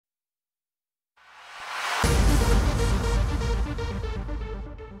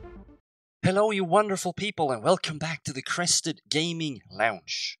Hello you wonderful people and welcome back to the Crested Gaming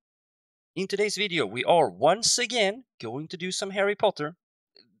Lounge. In today's video we are once again going to do some Harry Potter.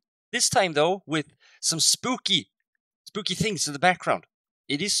 This time though with some spooky things in the background.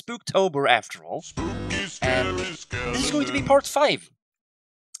 It is Spooktober after all. And this is going to be part 5.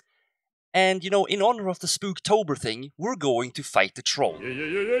 And you know, in honor of the Spooktober thing, we're going to fight the troll.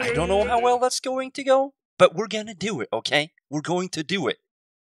 I don't know how well that's going to go, but we're gonna do it, okay? We're going to do it.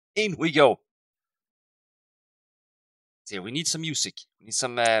 In we go. So yeah, we need some music. We need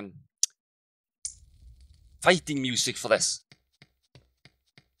some fighting music for this.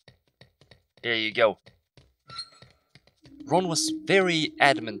 There you go. Ron was very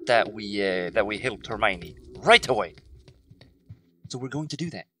adamant that we helped Hermione right away. So we're going to do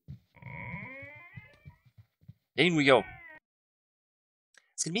that. In we go.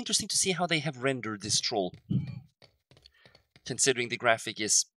 It's gonna be interesting to see how they have rendered this troll, considering the graphic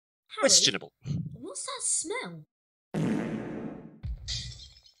is questionable. What's that smell?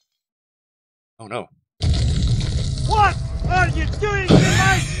 Oh no. What are you doing in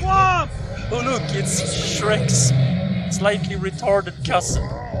my swamp? Oh look, it's Shrek's slightly retarded cousin.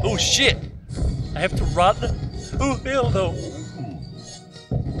 Oh shit! I have to run? Oh hell no!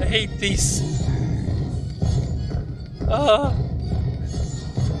 I hate these.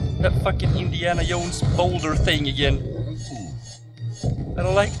 That fucking Indiana Jones boulder thing again. I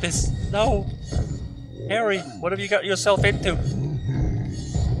don't like this. No! Harry, what have you got yourself into?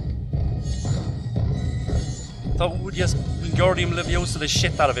 Thought we would just Wingardium Leviosa the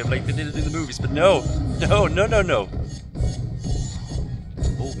shit out of him like they did it in the movies, but no! No, no, no, no!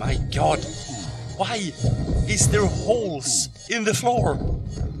 Oh my god! Why is there holes in the floor?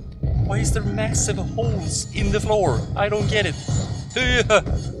 Why is there massive holes in the floor? I don't get it.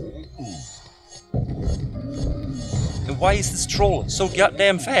 And why is this troll so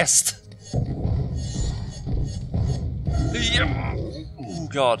goddamn fast? Oh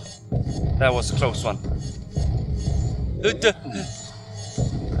god. That was a close one.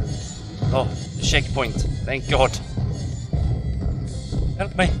 Oh, the checkpoint. Thank god.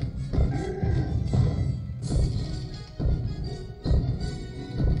 Help me.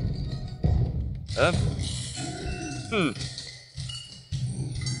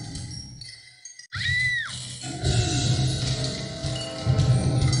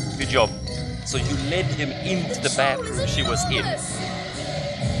 Good job. So you led him into the bathroom she was in.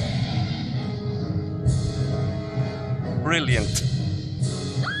 Brilliant.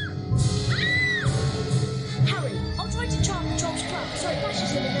 Harry, I'll try to charm the troll's club so it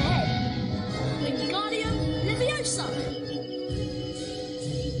bashes him in the head. Wingardium Leviosa.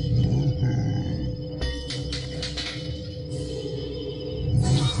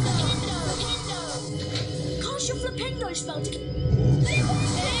 Cast your Flipendo spell to...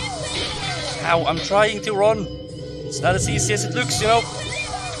 Ow, I'm trying to run. It's not as easy as it looks, you know.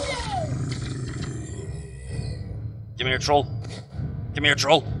 Give me your troll. Give me your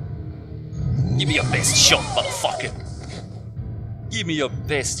troll. Give me your best shot, motherfucker. Give me your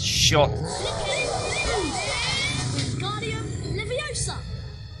best shot. Wingardium Leviosa.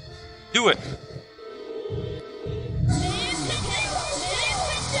 Do it.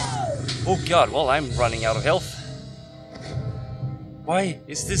 Oh god, well, I'm running out of health. Why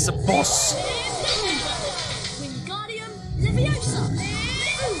is this a boss? Wingardium Leviosa.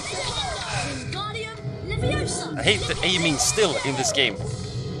 Wingardium Leviosa. I hate the aiming still in this game.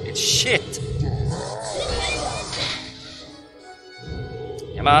 It's shit.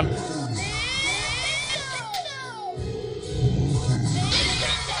 Come on.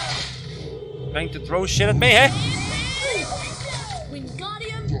 Trying to throw shit at me, eh?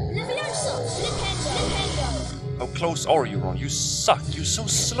 Wingardium Leviosa. How close are you, Ron? You suck. You're so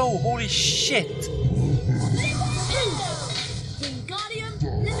slow. Holy shit. Wingardium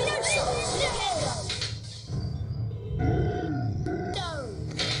Leviosa.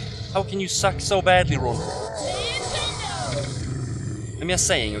 How can you suck so badly, Ron? I'm just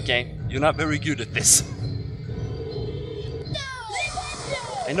saying, okay? You're not very good at this.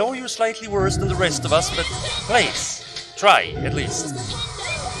 I know you're slightly worse than the rest of us, but please, try, at least.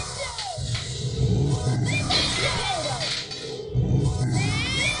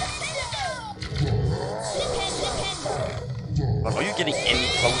 But are you getting any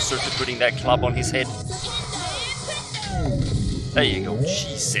closer to putting that club on his head? There you go,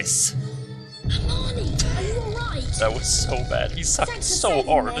 Jesus. Hermione, are you alright? That was so bad, he sucked so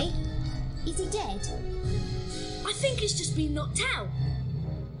hard. Is he dead? I think he's just been knocked out.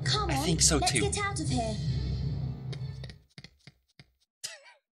 Come on, I think so let's too. get out of here.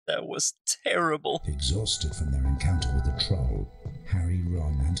 That was terrible. Exhausted from their encounter with the troll, Harry,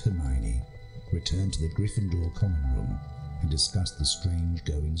 Ron and Hermione returned to the Gryffindor common room and discussed the strange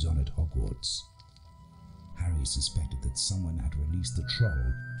goings-on at Hogwarts. Harry suspected that someone had released the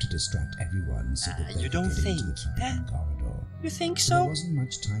troll to distract everyone so that they you could don't get into think, the forbidden corridor. You think But there so? wasn't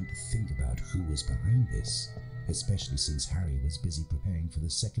much time to think about who was behind this, especially since Harry was busy preparing for the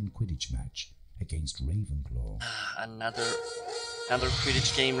second Quidditch match against Ravenclaw. Another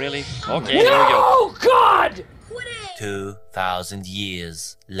Quidditch game, really? Okay, here we go. Oh, God! 2,000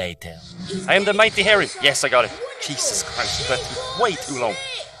 years later. I am the mighty Harry. Yes, I got it. Jesus Christ, that took way too long.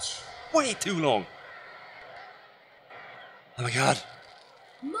 Way too long. Oh my god.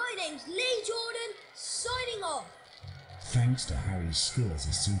 My name's Lee Jordan, signing off. Thanks to Harry's skill as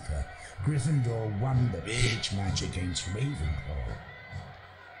a seeker, Gryffindor won the Quidditch match against Ravenclaw.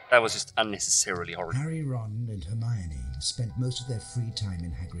 That was just unnecessarily hard. Harry, Ron, and Hermione spent most of their free time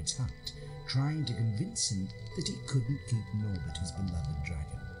in Hagrid's hut, trying to convince him that he couldn't keep Norbert, his beloved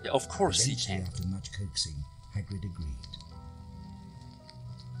dragon. Yeah, of course he Eventually, can. after much coaxing, Hagrid agreed.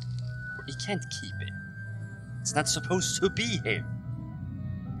 He can't keep it. It's not supposed to be here.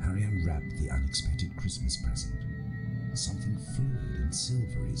 Harry unwrapped the unexpected Christmas present. Something fluid and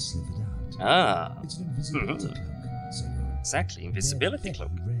silvery slithered out. Ah, It's an invisibility cloak, said Ron. exactly. Invisibility They're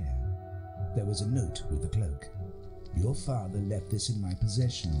cloak. very rare. There was a note with the cloak. Your father left this in my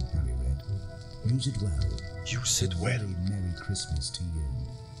possession, Harry read. Use it well. Use it A well. very Merry Christmas to you.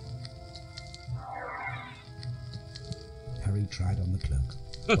 Harry tried on the cloak,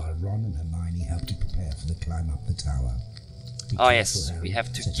 while Ron and Hermione helped him prepare for the climb up the tower. Be Oh careful, yes, Harry, we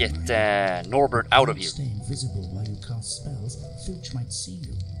have to said get Hermione. Norbert out of here. Stay invisible while you cast spells. Filch might see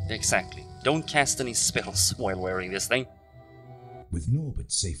you. Exactly. Don't cast any spells while wearing this thing. With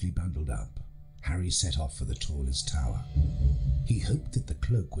Norbert safely bundled up, Harry set off for the tallest tower. He hoped that the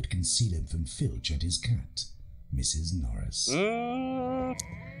cloak would conceal him from Filch and his cat, Mrs. Norris.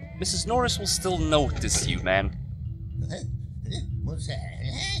 Mrs. Norris will still notice you, man. What's that?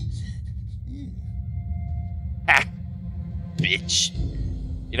 Ah! Bitch!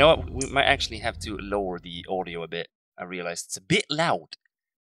 You know what? We might actually have to lower the audio a bit. I realized it's a bit loud.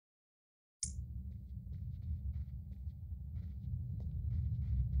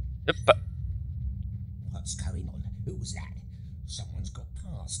 Yep. What's going on? Who was that? Someone's got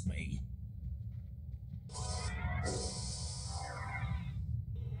past me.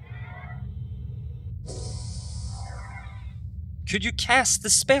 Could you cast the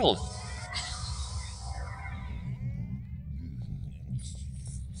spell?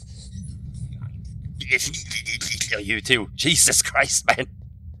 You too. Jesus Christ, man.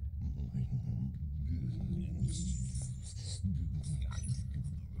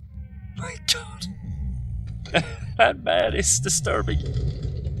 My God. That man is disturbing.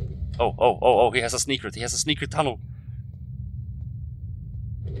 Oh, he has a secret. He has a secret tunnel.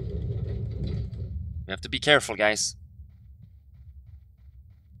 We have to be careful, guys.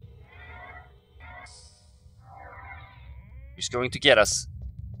 He's going to get us.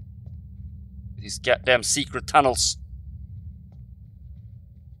 With his goddamn secret tunnels.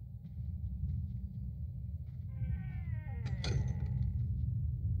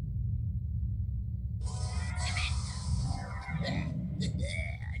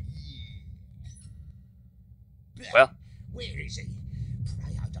 Well, Where is he?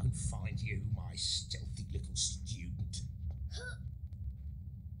 Pray I don't find you, my stealthy little student.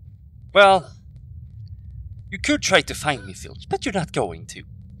 well, you could try to find me, Filch, but you're not going to.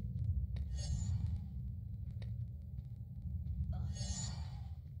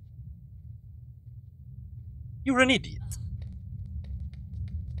 You're an idiot.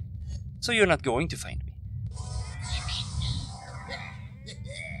 So you're not going to find me.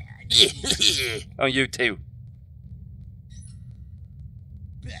 Oh, you too.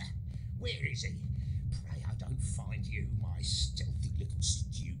 Where is he? Pray I don't find you, my stealthy little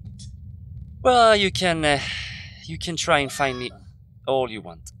student. Well, you can try and find me all you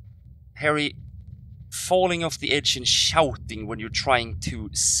want. Harry, falling off the edge and shouting when you're trying to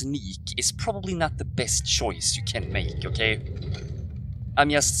sneak is probably not the best choice you can make, okay?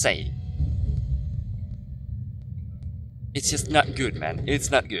 I'm just saying. It's just not good, man. It's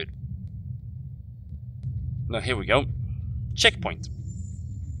not good. Now, here we go. Checkpoint.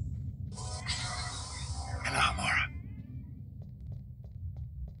 Hello, Mora.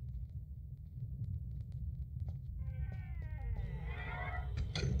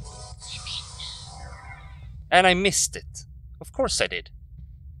 And I missed it. Of course I did.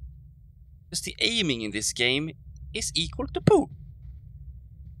 Because the aiming in this game is equal to poo.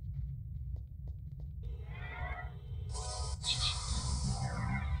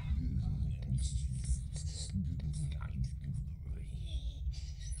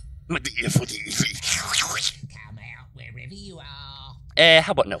 Come out wherever you are.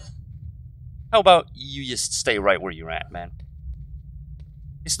 How about no? How about you just stay right where you're at, man?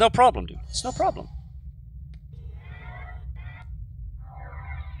 It's no problem, dude. It's no problem.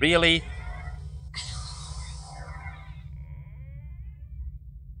 Really?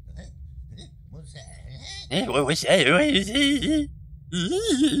 What's that?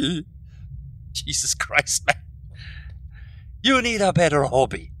 Jesus Christ, man. You need a better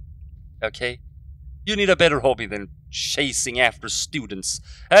hobby. Okay? You need a better hobby than chasing after students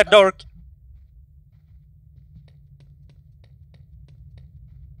at dark.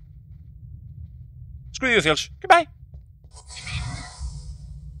 Screw you, Filch. Goodbye.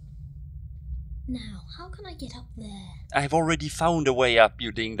 Now, how can I get up there? I've already found a way up,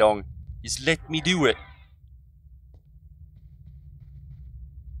 you ding-dong. Just let me do it.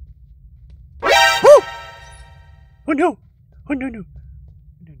 Woo! Oh no! Oh no no!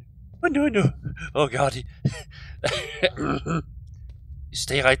 Oh no no! Oh god! You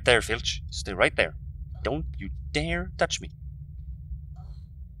stay right there, Filch. Stay right there. Don't you dare touch me.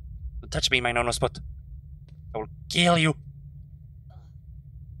 Don't touch me, my no spot. I will kill you.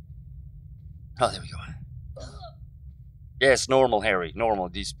 Oh, there we go. Yes, normal, Harry. Normal.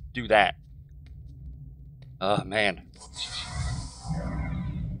 Just do that. Oh, man.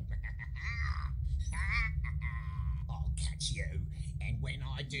 I'll catch you, and when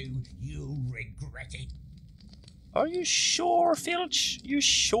I do, you'll regret it. Are you sure, Filch? You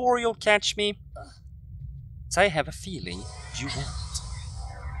sure you'll catch me? 'Cause I have a feeling you won't.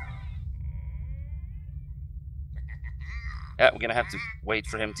 Yeah, we're gonna have to wait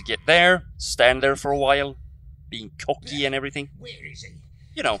for him to get there, stand there for a while, being cocky and everything. Where is he?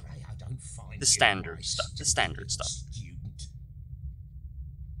 You know, Pray I don't find the you, standard my stuff, the stupid standard little stuff. Student.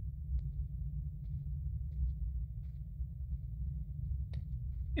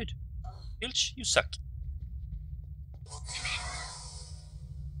 Good. Filch, you suck.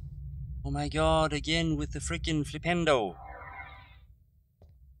 Oh my god, again with the frickin' flipendo.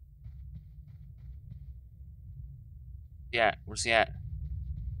 Yeah, where's he at?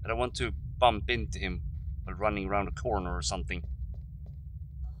 I don't want to bump into him while running around a corner or something.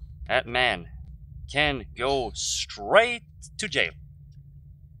 That man can go straight to jail.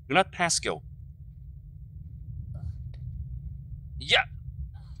 Do not pass go. Yeah!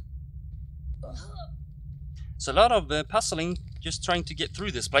 It's a lot of puzzling just trying to get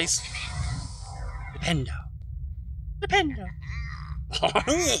through this place. Dependo. Dependo.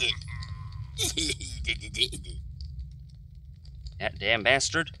 That damn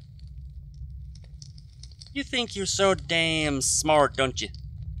bastard. You think you're so damn smart, don't you?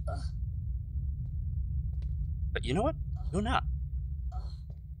 But you know what? You're not.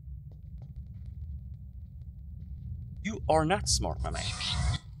 You are not smart, my man.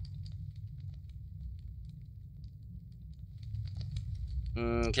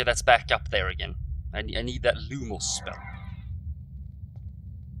 Okay, let's back up there again. I need that Lumos spell.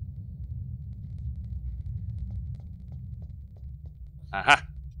 Aha!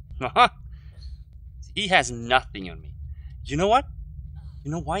 Aha! He has nothing on me. You know what?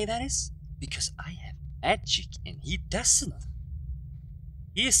 You know why that is? Because I have magic and he doesn't.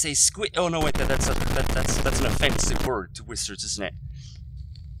 He is a squid. Oh no, wait, that's an offensive word to wizards, isn't it?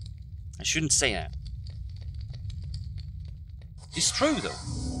 I shouldn't say that. It's true though,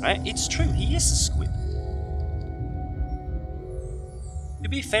 right? It's true. He is a squid. To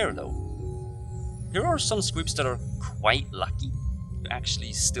be fair though, there are some squibs that are quite lucky to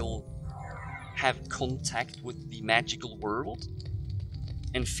actually still have contact with the magical world.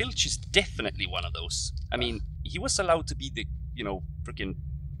 And Filch is definitely one of those. I mean, he was allowed to be the, you know, freaking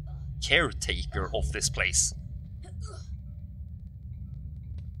caretaker of this place.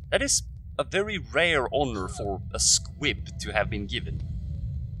 That is a very rare honor for a squib to have been given.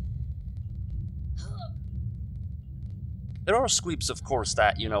 There are squibs, of course,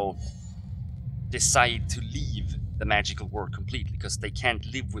 that, you know, decide to leave the magical world completely because they can't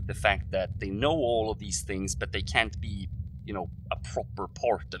live with the fact that they know all of these things, but they can't be, you know, a proper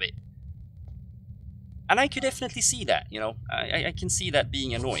part of it. And I could definitely see that, you know. I can see that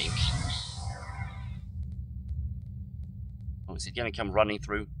being annoying. Oh, is he gonna come running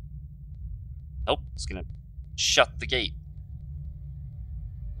through? Nope, it's gonna shut the gate.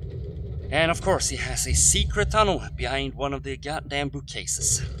 And of course, he has a secret tunnel behind one of the goddamn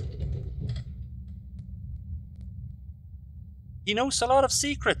bookcases. He knows a lot of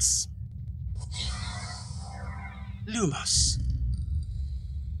secrets. Lumos.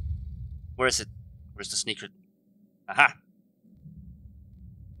 Where is it? Where's the secret? Aha!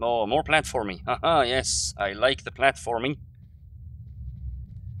 Oh, more platforming. Haha, yes, I like the platforming.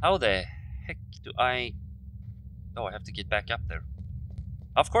 How the heck do I... Oh, I have to get back up there.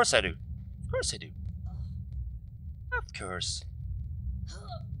 Of course I do. Of course I do. Of course.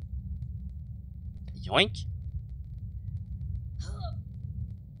 Yoink.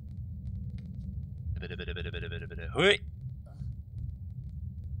 Hoi.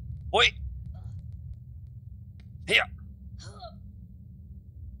 Hoi. Here.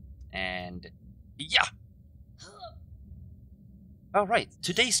 And yeah. All right.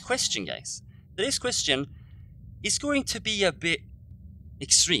 Today's question, guys. Today's question is going to be a bit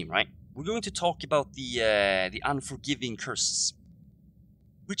extreme, right? We're going to talk about the unforgiving curses.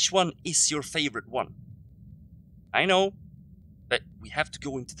 Which one is your favorite one? I know, but we have to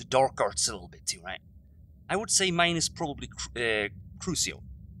go into the dark arts a little bit too, right? I would say mine is probably crucio.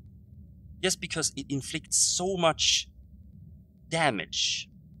 Just because it inflicts so much damage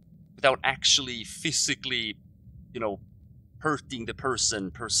without actually physically, you know, hurting the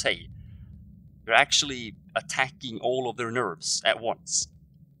person per se. You're actually attacking all of their nerves at once.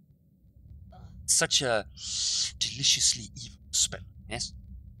 Such a deliciously evil spell, yes?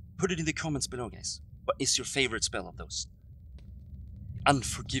 Put it in the comments below, guys. What is your favorite spell of those?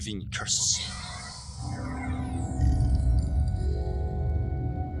 Unforgiving curses.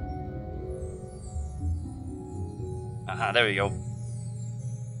 Aha, there we go.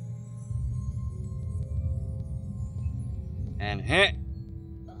 And I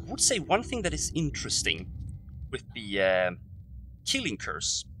would say one thing that is interesting with the killing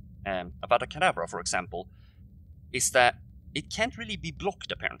curse, Avada Kedavra, for example, is that it can't really be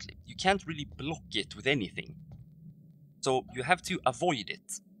blocked, apparently. You can't really block it with anything. So you have to avoid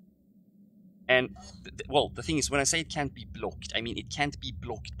it. And, well, the thing is, when I say it can't be blocked, I mean it can't be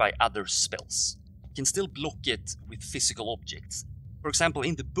blocked by other spells. You can still block it with physical objects. For example,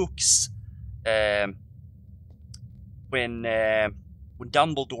 in the books, when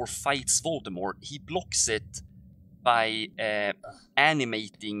Dumbledore fights Voldemort, he blocks it by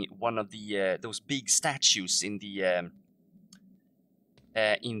animating one of the those big statues in the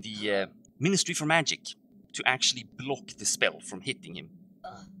Ministry for Magic to actually block the spell from hitting him.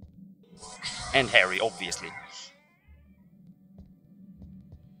 And Harry, obviously.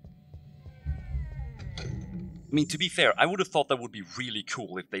 I mean, to be fair, I would have thought that would be really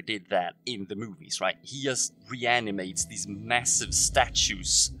cool if they did that in the movies, right? He just reanimates these massive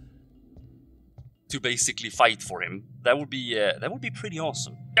statues to basically fight for him. That would be pretty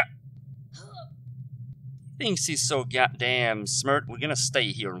awesome. Yeah. Thinks he's so goddamn smart. We're gonna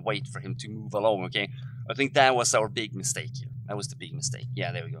stay here and wait for him to move along, okay? I think that was our big mistake here. That was the big mistake.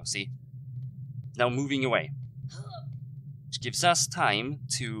 Yeah, there we go. See? Now moving away. Which gives us time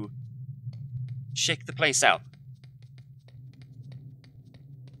to check the place out.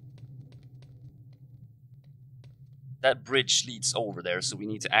 That bridge leads over there, so we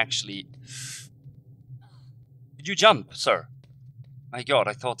need to actually... Did you jump, sir? My god,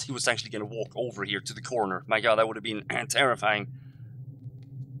 I thought he was actually going to walk over here to the corner. My god, that would have been terrifying.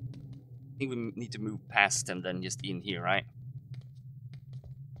 I think we need to move past him then, just in here, right?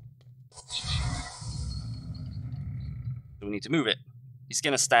 So we need to move it. He's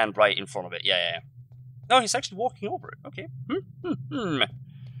going to stand right in front of it. Yeah. No, he's actually walking over it. Okay.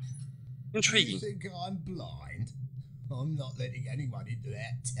 Intriguing. You think I'm blind? I'm not letting anyone into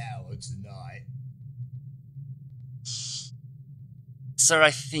that tower tonight. Sir,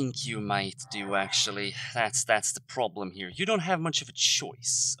 I think you might do, actually. That's the problem here. You don't have much of a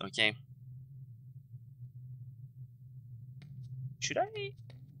choice, okay? Should I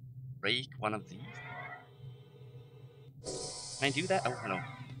break one of these? Can I do that? Oh, no.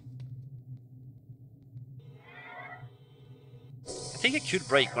 I think I could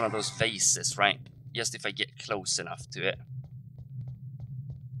break one of those vases, right? Just if I get close enough to it.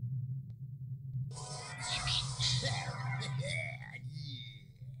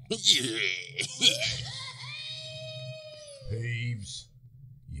 Thieves,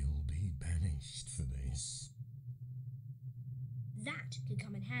 you'll be banished for this. That could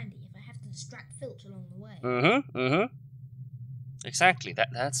come in handy if I have to distract Filch along the way. Exactly.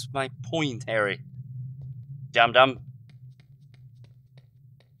 That's my point, Harry. Dum-dum.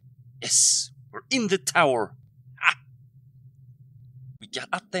 Yes, we're in the tower. Ha! We got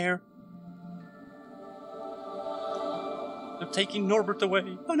up there. They're taking Norbert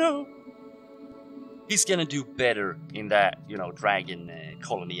away. Oh no! He's gonna do better in that, you know, dragon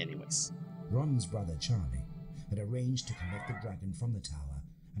colony anyways. Ron's brother Charlie had arranged to collect the dragon from the tower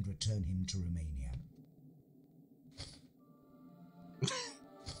and return him to Romania.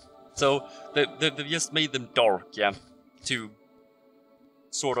 So they've just made them dark, yeah, to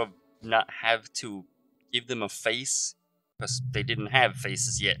sort of not have to give them a face because they didn't have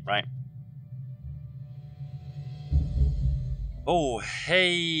faces yet, right? Oh,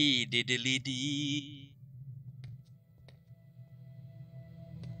 hey, diddly dee.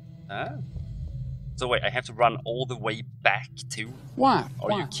 Huh? So wait, I have to run all the way back too? Why?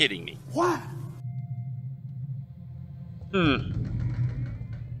 Are you kidding me? Why?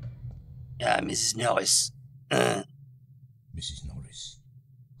 Mrs. Norris. Mrs. Norris,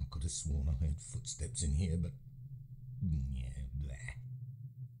 I could have sworn I heard footsteps in here, but... yeah, there.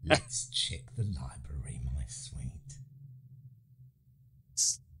 Let's check the library, my sweet.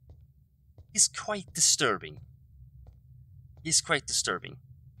 He's quite disturbing. He's quite disturbing.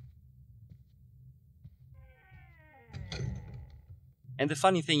 And the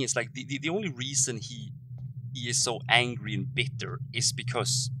funny thing is, like, the only reason he is so angry and bitter is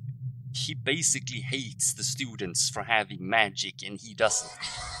because he basically hates the students for having magic and he doesn't.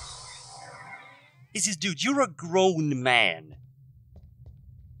 He says, dude, you're a grown man.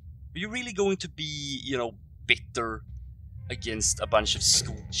 Are you really going to be, you know, bitter against a bunch of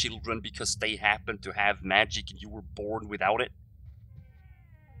school children because they happen to have magic and you were born without it?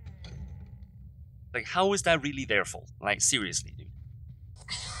 Like, how is that really their fault? Like, seriously, dude.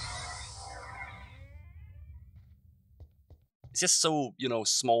 It's just so, you know,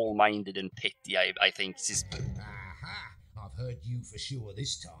 small-minded and petty, I think. It's just... Aha! I've heard you for sure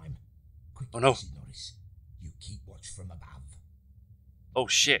this time. Quick, Oh no. Mrs. Norris, you keep watch from above. Oh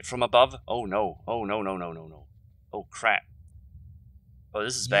shit, from above? Oh no. Oh no, no, no, no, no. Oh crap. Oh,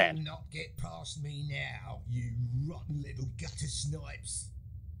 this is bad. You'll not get past me now, you rotten little gutter snipes.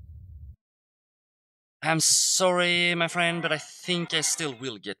 I'm sorry, my friend, but I think I still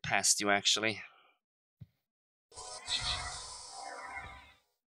will get past you, actually.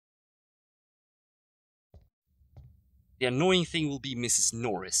 The annoying thing will be Mrs.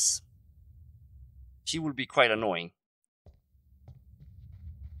 Norris. She will be quite annoying.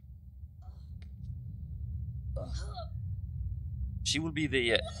 She will be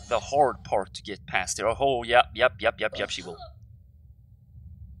the hard part to get past here. Oh, yep, she will.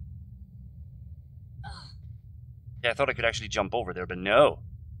 Yeah, I thought I could actually jump over there, but no.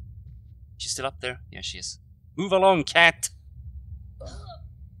 She's still up there? Yeah, she is. Move along, cat!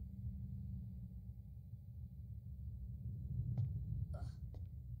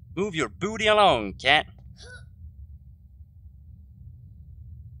 Move your booty along, cat.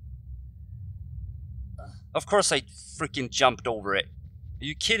 Of course I freaking jumped over it. Are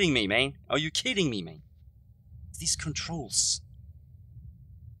you kidding me, man? Are you kidding me, man? It's these controls.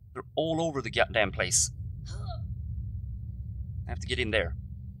 They're all over the goddamn place. I have to get in there.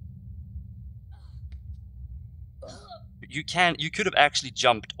 You could have actually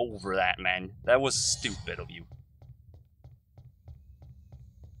jumped over that, man. That was stupid of you.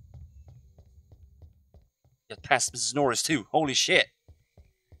 Get past Mrs. Norris too. Holy shit.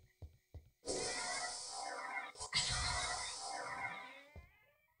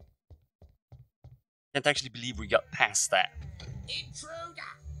 Can't actually believe we got past that. Intruder!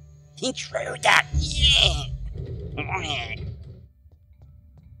 Intruder! Yeah!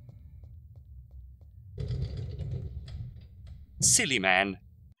 Silly man.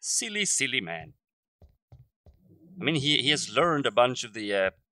 Silly, silly man. I mean, he has learned a bunch of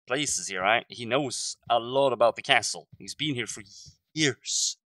the places here, right? He knows a lot about the castle. He's been here for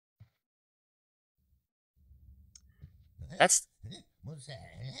years. That's... What's that?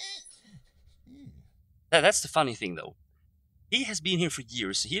 That's the funny thing, though. He has been here for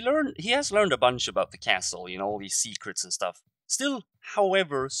years. He has learned a bunch about the castle, you know, all these secrets and stuff. Still,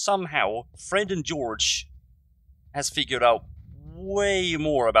 however, somehow, Fred and George has figured out way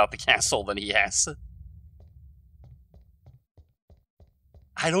more about the castle than he has.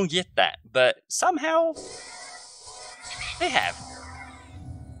 I don't get that, but somehow they have.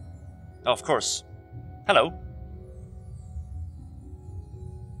 Oh, of course. Hello.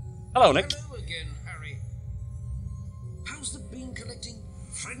 Hello, Nick. Hello again, Harry. How's the bean collecting?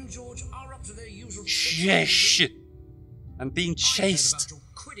 Fred and George are up to their usual. Shush! I'm being I heard chased. about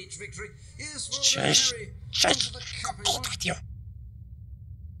your Quidditch victory. Here's for Shush! Harry. Shush! Onto the capping. Hold with you.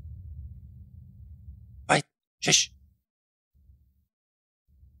 Right. Shush.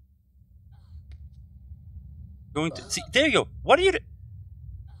 Going to see. There you go. What are you?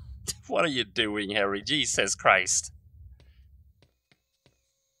 What are you doing, Harry? Jesus Christ.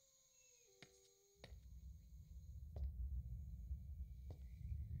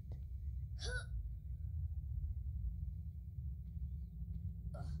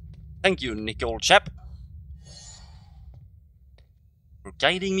 Thank you, Nick, old chap. For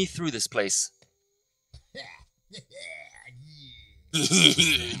guiding me through this place.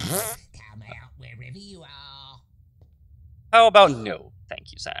 Come out wherever you are. How about no?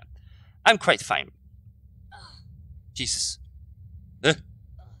 Thank you, Sam. I'm quite fine. Jesus.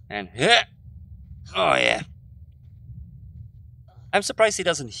 And oh yeah. I'm surprised he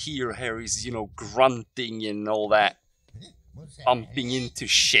doesn't hear Harry's, grunting and all that, bumping into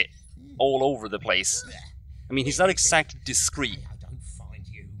shit all over the place. I mean, he's not exactly discreet. I don't find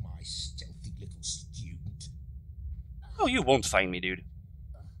you, my stealthy little student. Oh, you won't find me, dude.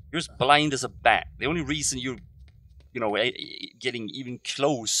 You're as blind as a bat. The only reason you're, getting even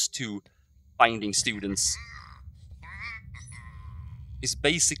close to finding students is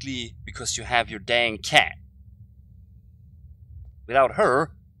basically because you have your dang cat. Without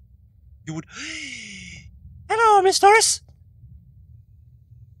her, you would... Hello, Miss Norris!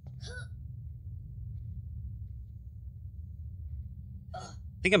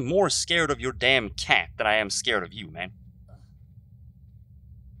 I think I'm more scared of your damn cat than I am scared of you, man.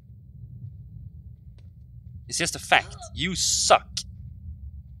 It's just a fact. You suck.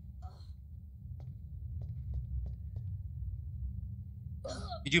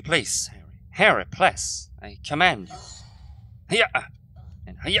 Did you place, Harry? Harry, please. I command you. Hiya!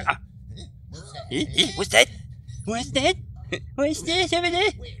 And hiya! What's that? What's that? What's that over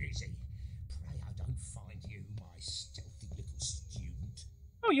there? Where is he? Pray I don't find you, my stealthy little student.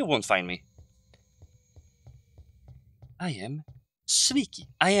 Oh, you won't find me. I am sneaky.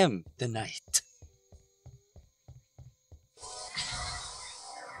 I am the knight.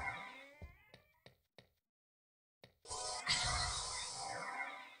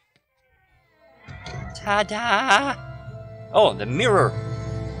 Ta-da! Oh, the mirror.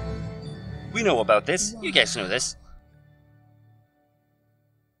 We know about this. You guys know this.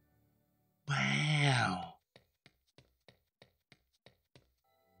 Wow.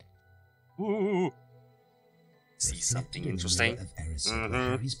 Ooh. See something interesting. Of Erised were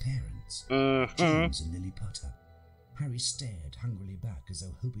Harry's parents, James and Lily Potter. Harry stared hungrily back as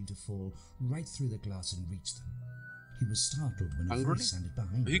though hoping to fall right through the glass and reach them. He was startled when a voice sounded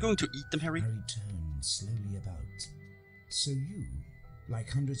behind him. Are you going to eat them, Harry? Harry turned slowly about. So you, like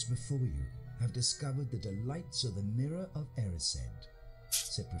hundreds before you, have discovered the delights of the mirror of Erised,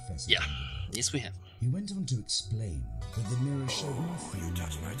 said Professor Dumbledore. Yes we have. He went on to explain that the mirror showed nothing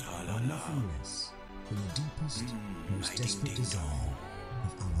more or nothing less than the deepest, most desperate desire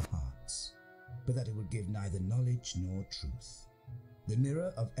of our hearts, but that it would give neither knowledge nor truth. The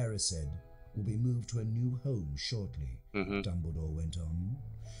mirror of Erised will be moved to a new home shortly, Dumbledore went on,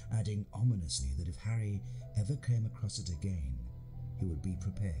 adding ominously that if Harry ever came across it again, he would be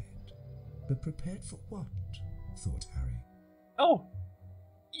prepared. But prepared for what? Thought Harry. Oh,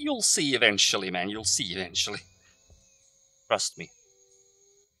 you'll see eventually, man. You'll see eventually. Trust me.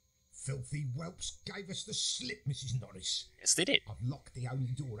 Filthy whelps gave us the slip, Mrs. Norris. Yes, they did. I've locked the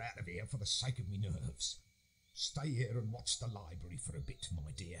only door out of here for the sake of me nerves. Stay here and watch the library for a bit,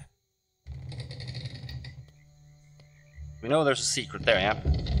 my dear. We know there's a secret there, yeah?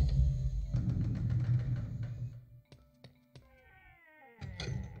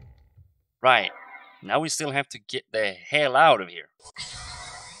 Right. Now we still have to get the hell out of here.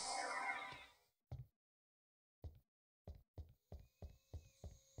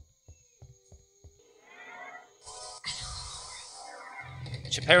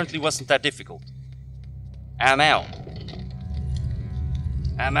 Which apparently wasn't that difficult. I'm out.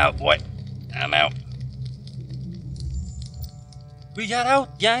 I'm out, boy. I'm out. We got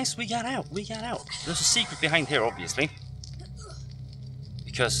out, guys. We got out. We got out. There's a secret behind here, obviously.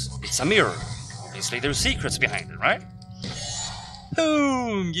 Because it's a mirror. Obviously, there's secrets behind it, right?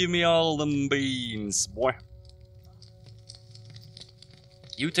 Boom! Give me all them beans, boy.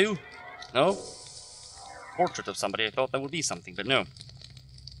 You too? No? Portrait of somebody. I thought that would be something, but no.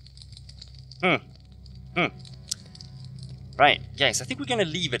 Right, guys, I think we're gonna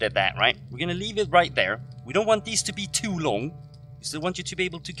leave it at that, right? We're gonna leave it right there. We don't want these to be too long. We still want you to be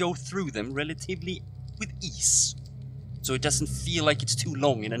able to go through them relatively with ease. So it doesn't feel like it's too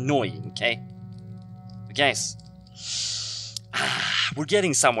long and annoying, okay? But guys, we're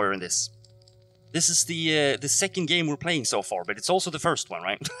getting somewhere in this. This is the second game we're playing so far, but it's also the first one,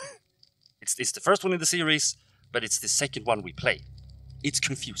 right? it's the first one in the series, but it's the second one we play. It's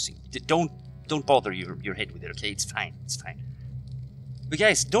confusing. Don't bother your head with it, okay? It's fine. It's fine. But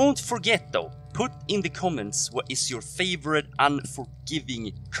guys, don't forget though. Put in the comments what is your favorite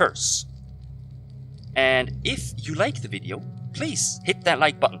unforgiving curse. And if you like the video, please hit that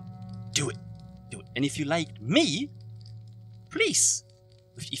like button. Do it. Do it. And if you liked me, please,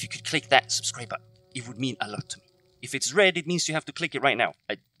 if you could click that subscribe button, it would mean a lot to me. If it's red, it means you have to click it right now.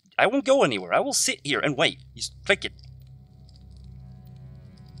 I won't go anywhere. I will sit here and wait. Just click it.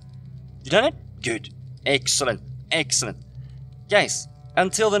 You done it? Good. Excellent. Excellent. guys,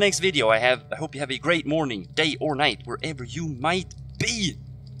 until the next video, I hope you have a great morning, day or night, wherever you might be.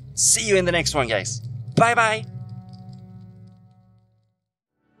 See you in the next one, guys. Bye bye.